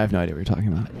 I have no idea what you're talking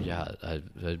about. Yeah.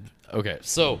 Okay,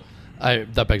 so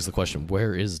That begs the question: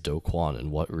 where is Do Kwon,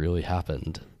 and what really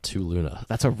happened to Luna?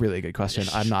 That's a really good question.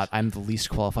 I'm the least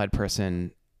qualified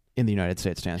person in the United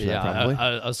States to answer that, probably.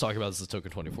 I was talking about this as Token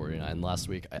 2049 last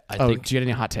week. I think. Do you get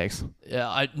any hot takes? Yeah,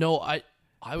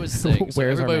 I was saying. So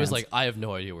everybody was like, I have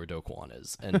no idea where Do Kwon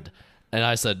is, and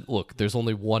I said, look, there's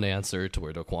only one answer to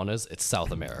where Do Kwon is. It's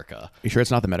South America. You sure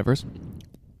it's not the metaverse?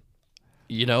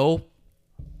 You know,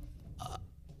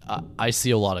 I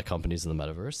see a lot of companies in the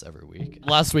metaverse every week.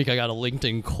 Last week, I got a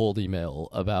LinkedIn cold email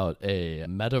about a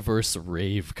metaverse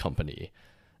rave company.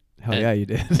 Hell yeah, you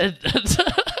did.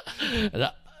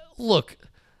 Look,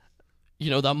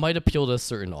 that might appeal to a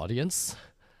certain audience.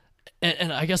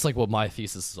 And I guess like what my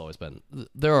thesis has always been,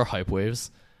 there are hype waves,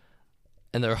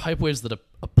 and there are hype waves that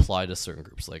apply to certain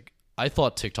groups. Like, I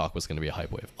thought TikTok was going to be a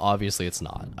hype wave. Obviously, it's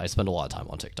not. I spend a lot of time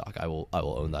on TikTok. I will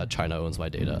own that. China owns my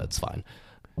data. It's fine.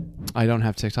 I don't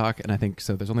have TikTok, and I think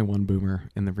so. There's only one boomer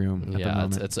in the room at the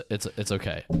moment. It's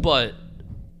okay. But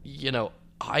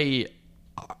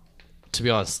to be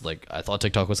honest, like, I thought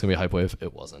TikTok was gonna be a hype wave.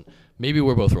 It wasn't. Maybe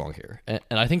we're both wrong here, and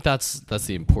I think that's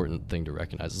the important thing to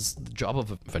recognize. Is the job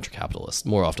of a venture capitalist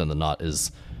more often than not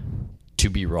is to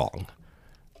be wrong.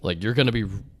 Like, you're gonna be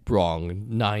wrong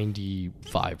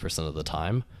 95% of the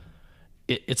time.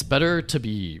 It's better to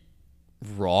be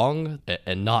wrong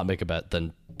and not make a bet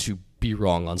than to be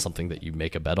wrong on something that you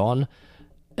make a bet on.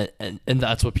 And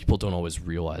that's what people don't always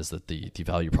realize, that the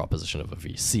value proposition of a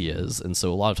VC is. And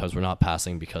so a lot of times we're not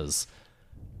passing because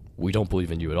we don't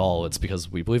believe in you at all. It's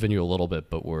because we believe in you a little bit,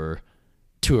 but we're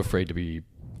too afraid to be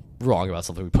wrong about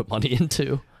something we put money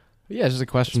into. Yeah, it's just a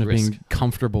question of being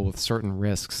comfortable with certain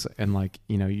risks, and like,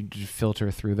 you just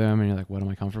filter through them, and you're like, what am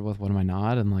I comfortable with? What am I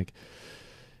not? And like,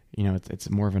 it's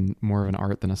more of an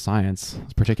art than a science,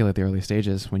 particularly at the early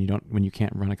stages when you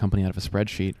can't run a company out of a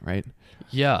spreadsheet, right?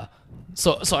 Yeah.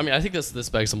 So I mean, I think this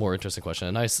begs a more interesting question.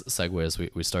 A nice segue as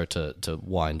we start to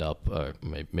wind up, or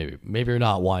maybe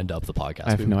not wind up the podcast. I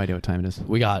have no idea what time it is.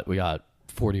 We got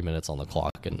 40 minutes on the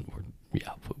clock, and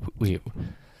we're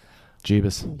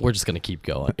just gonna keep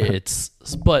going.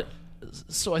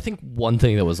 So I think one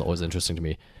thing that was always interesting to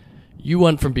me, you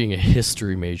went from being a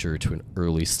history major to an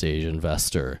early stage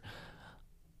investor.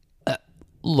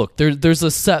 Look, there's a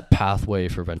set pathway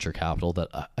for venture capital that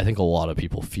I think a lot of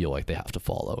people feel like they have to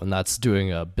follow, and that's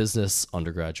doing a business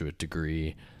undergraduate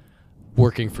degree,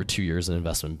 working for 2 years in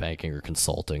investment banking or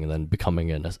consulting, and then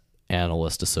becoming an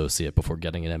analyst associate before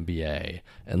getting an MBA,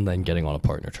 and then getting on a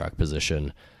partner track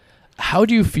position. How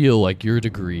do you feel like your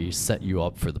degree set you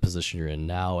up for the position you're in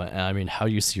now? And I mean, how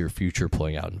do you see your future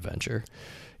playing out in venture?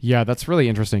 Yeah, that's really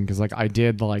interesting, because like I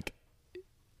did like,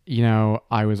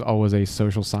 I was always a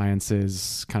social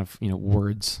sciences kind of,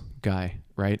 words guy,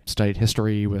 right? Studied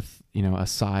history with, a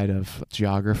side of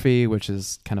geography, which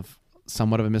is kind of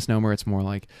somewhat of a misnomer. It's more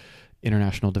like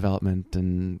international development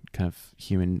and kind of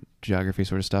human geography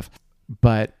sort of stuff.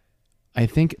 But I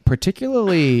think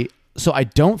particularly, so I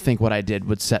don't think what I did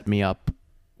would set me up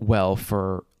well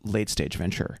for late stage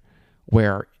venture,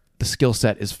 where the skill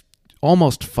set is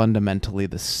almost fundamentally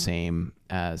the same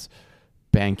as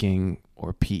banking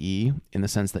or PE, in the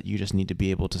sense that you just need to be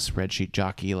able to spreadsheet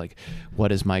jockey, like,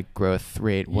 what is my growth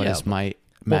rate? What is my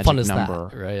magic fun is number?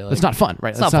 That, right? Like, it's not fun,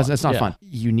 right? It's not yeah. fun.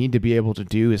 You need to be able to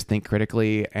do is think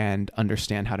critically and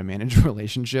understand how to manage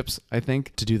relationships, I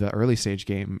think, to do the early stage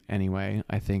game anyway.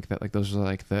 I think that like those are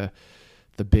like the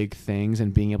big things,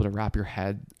 and being able to wrap your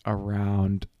head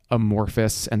around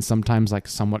amorphous and sometimes like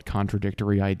somewhat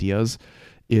contradictory ideas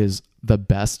is the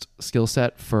best skill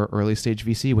set for early stage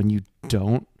VC when you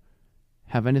don't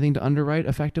have anything to underwrite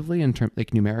effectively in term,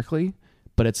 like numerically,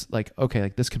 but it's like, okay,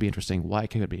 like this could be interesting. Why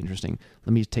could it be interesting?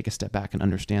 Let me take a step back and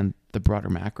understand the broader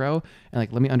macro, and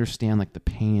like, let me understand like the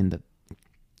pain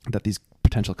that these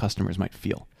potential customers might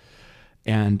feel.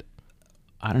 And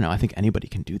I don't know, I think anybody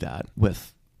can do that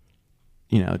with,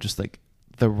 just like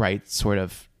the right sort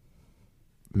of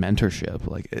mentorship.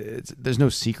 Like there's no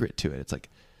secret to it. It's like,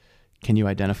 can you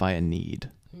identify a need?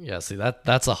 Yeah, see,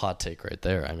 that's a hot take right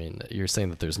there. I mean, you're saying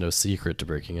that there's no secret to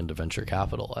breaking into venture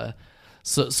capital.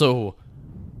 So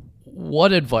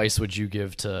what advice would you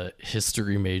give to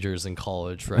history majors in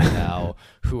college right now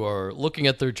who are looking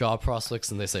at their job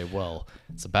prospects and they say, well,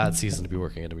 it's a bad season to be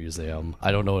working at a museum.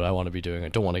 I don't know what I want to be doing. I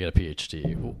don't want to get a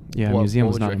PhD. Yeah, museum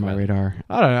was not on my radar.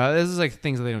 I don't know. This is like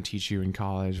things that they don't teach you in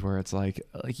college, where it's like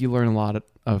you learn a lot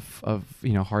of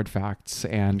hard facts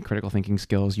and critical thinking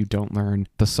skills. You don't learn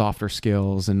the softer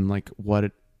skills and like what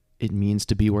it means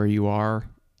to be where you are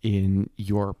in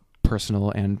your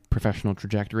personal and professional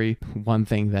trajectory. One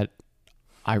thing that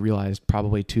I realized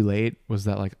probably too late was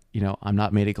that like, I'm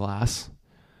not made of glass,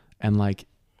 and like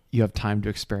you have time to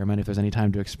experiment. If there's any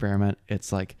time to experiment,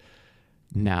 it's like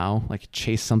now, like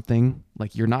chase something.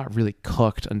 Like you're not really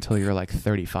cooked until you're like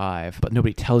 35, but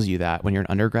nobody tells you that when you're an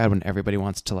undergrad, when everybody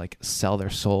wants to like sell their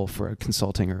soul for a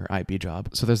consulting or IB job.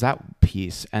 So there's that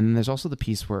piece. And there's also the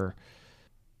piece where,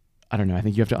 I don't know, I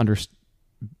think you have to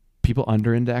people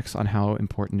under-index on how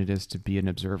important it is to be an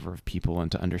observer of people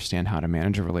and to understand how to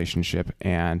manage a relationship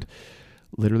and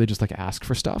literally just like ask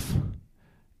for stuff.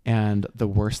 And the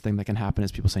worst thing that can happen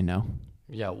is people say no.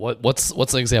 Yeah. What's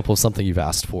an example of something you've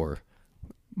asked for?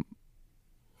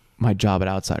 My job at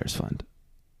Outsiders Fund.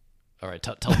 All right.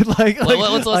 Tell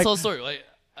let's tell a story. Like,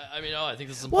 I mean, I think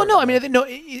this is important. Well, no, I mean, I think,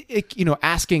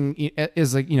 asking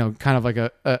is like, kind of like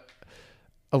a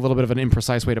little bit of an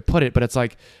imprecise way to put it, but it's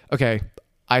like, okay,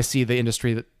 I see the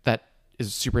industry that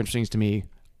is super interesting to me.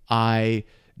 I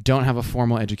don't have a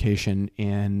formal education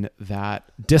in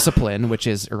that discipline, which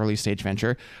is early stage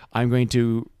venture. I'm going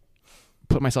to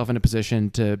put myself in a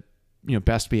position to,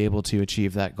 best be able to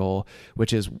achieve that goal,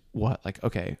 which is what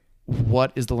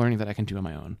is the learning that I can do on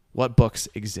my own? What books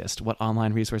exist? What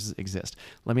online resources exist?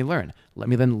 Let me learn. Let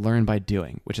me then learn by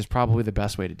doing, which is probably the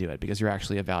best way to do it because you're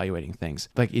actually evaluating things.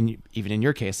 Like even in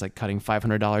your case, like cutting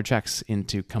 $500 checks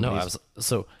into companies.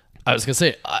 No, I was going to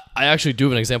say, I actually do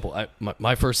have an example.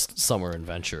 My first summer in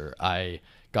venture, I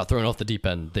got thrown off the deep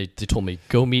end. They told me,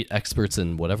 go meet experts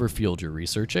in whatever field you're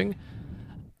researching.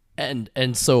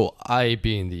 And so I,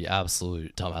 being the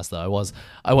absolute dumbass that I was,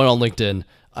 I went on LinkedIn.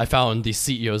 I found the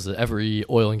CEOs of every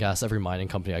oil and gas, every mining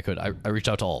company I could. I reached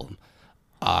out to all of them.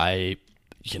 I,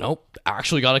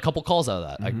 actually got a couple calls out of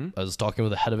that. Mm-hmm. I was talking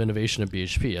with the head of innovation at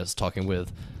BHP. I was talking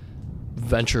with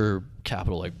venture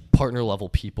capital, like partner level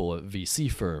people at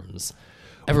VC firms.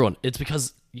 Everyone. It's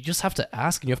because you just have to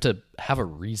ask and you have to have a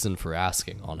reason for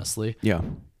asking, honestly. Yeah.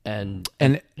 And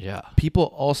yeah. People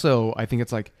also, I think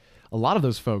it's like a lot of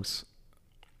those folks,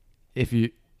 if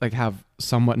you like have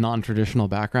somewhat non-traditional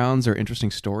backgrounds or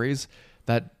interesting stories,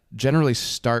 that generally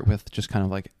start with just kind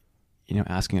of like,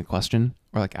 asking a question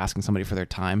or like asking somebody for their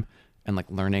time and like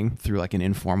learning through like an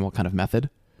informal kind of method.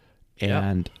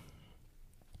 And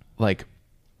like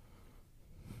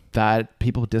that,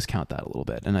 people discount that a little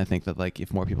bit. And I think that like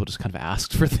if more people just kind of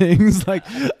asked for things, like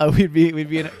there would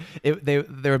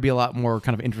be a lot more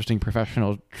kind of interesting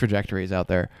professional trajectories out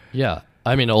there. Yeah.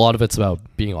 I mean, a lot of it's about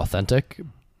being authentic,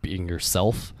 being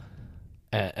yourself,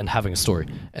 and having a story.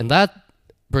 And that,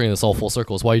 bringing this all full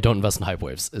circle, is why you don't invest in hype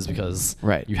waves, is because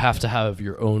you have to have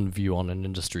your own view on an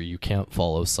industry. You can't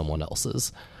follow someone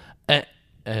else's.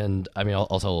 And I mean, I'll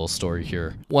tell a little story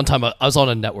here. One time I was on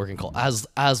a networking call,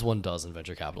 as one does in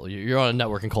venture capital. You're on a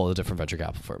networking call with a different venture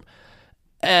capital firm.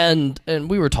 And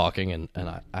we were talking, and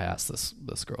I asked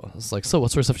this girl, I was like, so what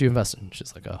sort of stuff do you invest in?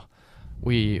 She's like, oh,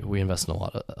 we invest in a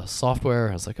lot of software.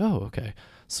 I was like, oh, okay.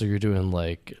 So you're doing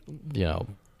like,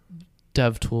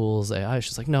 dev tools, AI?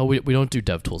 She's like, no, we don't do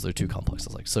dev tools. They're too complex. I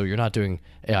was like, so you're not doing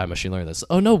AI, machine learning? This?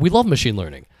 Oh, no, we love machine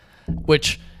learning.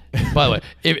 Which, by the way,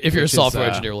 if you're a software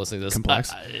engineer listening to this,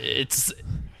 complex. It's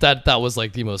that was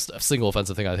like the most single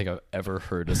offensive thing I think I've ever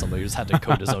heard of somebody who just had to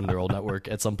code his own neural network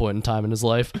at some point in time in his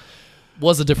life.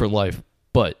 Was a different life,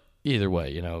 but either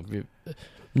way,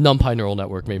 NumPy neural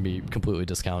network made me completely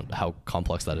discount how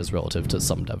complex that is relative to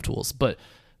some dev tools. But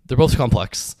they're both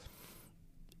complex.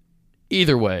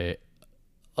 Either way,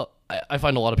 I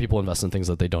find a lot of people invest in things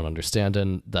that they don't understand,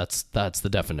 and that's the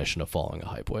definition of following a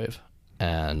hype wave.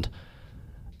 And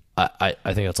I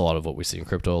think that's a lot of what we see in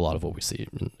crypto, a lot of what we see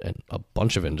in a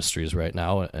bunch of industries right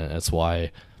now, and that's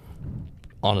why,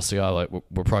 honestly,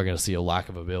 we're probably going to see a lack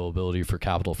of availability for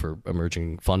capital for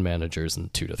emerging fund managers in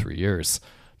 2 to 3 years,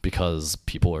 because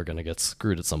people are going to get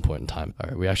screwed at some point in time. All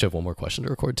right, we actually have one more question to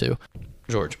record too.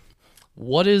 George,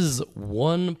 what is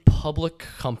one public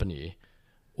company,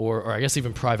 or I guess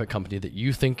even private company, that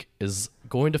you think is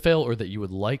going to fail or that you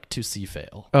would like to see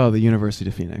fail? Oh, the University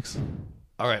of Phoenix.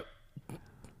 All right.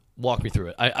 Walk me through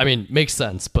it. I mean, makes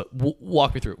sense, but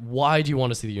walk me through it. Why do you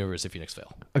want to see the University of Phoenix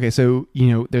fail? Okay, so,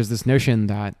 there's this notion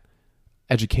that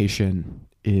education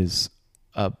is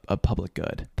a public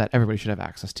good that everybody should have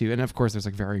access to. And of course, there's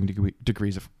like varying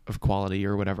degrees of quality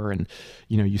or whatever. And,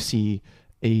 you see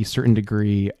a certain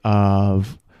degree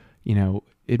of,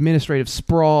 administrative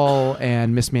sprawl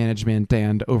and mismanagement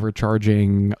and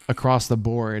overcharging across the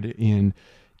board in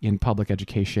public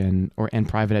education and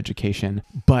private education.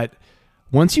 But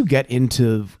once you get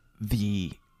into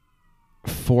the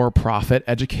for-profit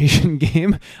education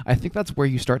game, I think that's where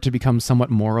you start to become somewhat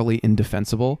morally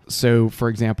indefensible. So, for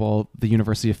example, the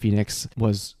University of Phoenix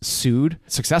was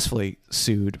successfully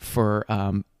sued for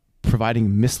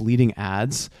providing misleading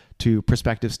ads to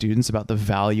prospective students about the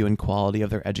value and quality of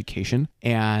their education.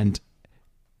 And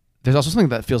there's also something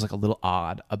that feels like a little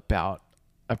odd about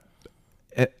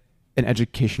an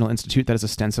educational institute that is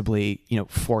ostensibly,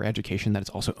 for education, that is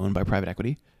also owned by private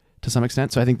equity to some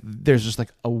extent. So I think there's just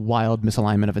like a wild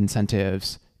misalignment of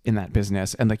incentives in that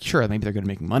business. And like, sure, maybe they're good at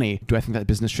making money. Do I think that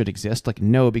business should exist? Like,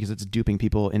 no, because it's duping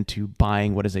people into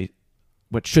buying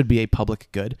what should be a public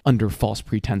good under false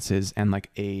pretenses and like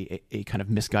a kind of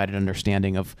misguided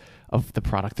understanding of the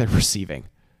product they're receiving.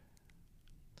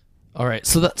 All right.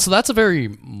 So that's a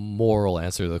very moral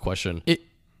answer to the question.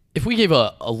 If we gave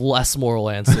a less moral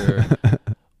answer,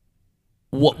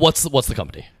 what's the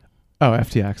company? Oh,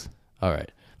 FTX. All right.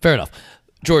 Fair enough.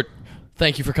 George,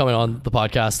 thank you for coming on the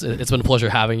podcast. It's been a pleasure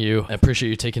having you. I appreciate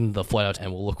you taking the flight out,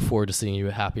 and we'll look forward to seeing you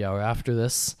at happy hour after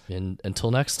this. And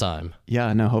until next time.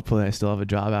 Yeah, no, hopefully I still have a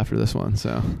job after this one.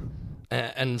 So,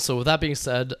 and so with that being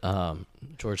said,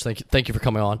 George, thank you for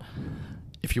coming on.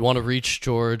 If you want to reach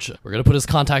George, we're going to put his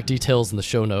contact details in the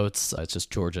show notes. It's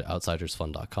just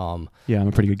george@outsidersfund.com. Yeah, I'm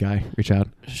a pretty good guy. Reach out.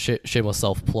 Shameless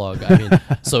self-plug. I mean,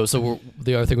 so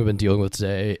the other thing we've been dealing with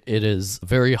today, it is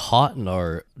very hot in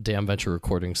our Damn Venture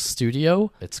recording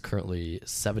studio. It's currently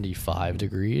 75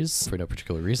 degrees for no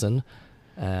particular reason.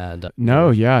 And I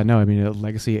mean,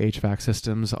 legacy HVAC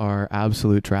systems are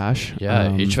absolute trash. Yeah,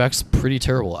 HVAC's pretty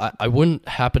terrible. I wouldn't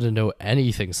happen to know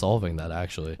anything solving that,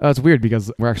 actually. It's weird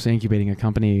because we're actually incubating a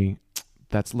company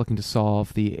that's looking to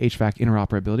solve the HVAC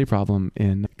interoperability problem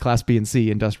in Class B and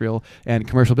C industrial and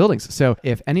commercial buildings. So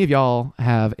if any of y'all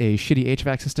have a shitty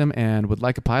HVAC system and would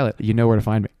like a pilot, you know where to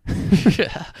find me.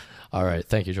 All right.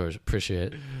 Thank you, George.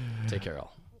 Appreciate it. Take care,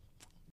 all.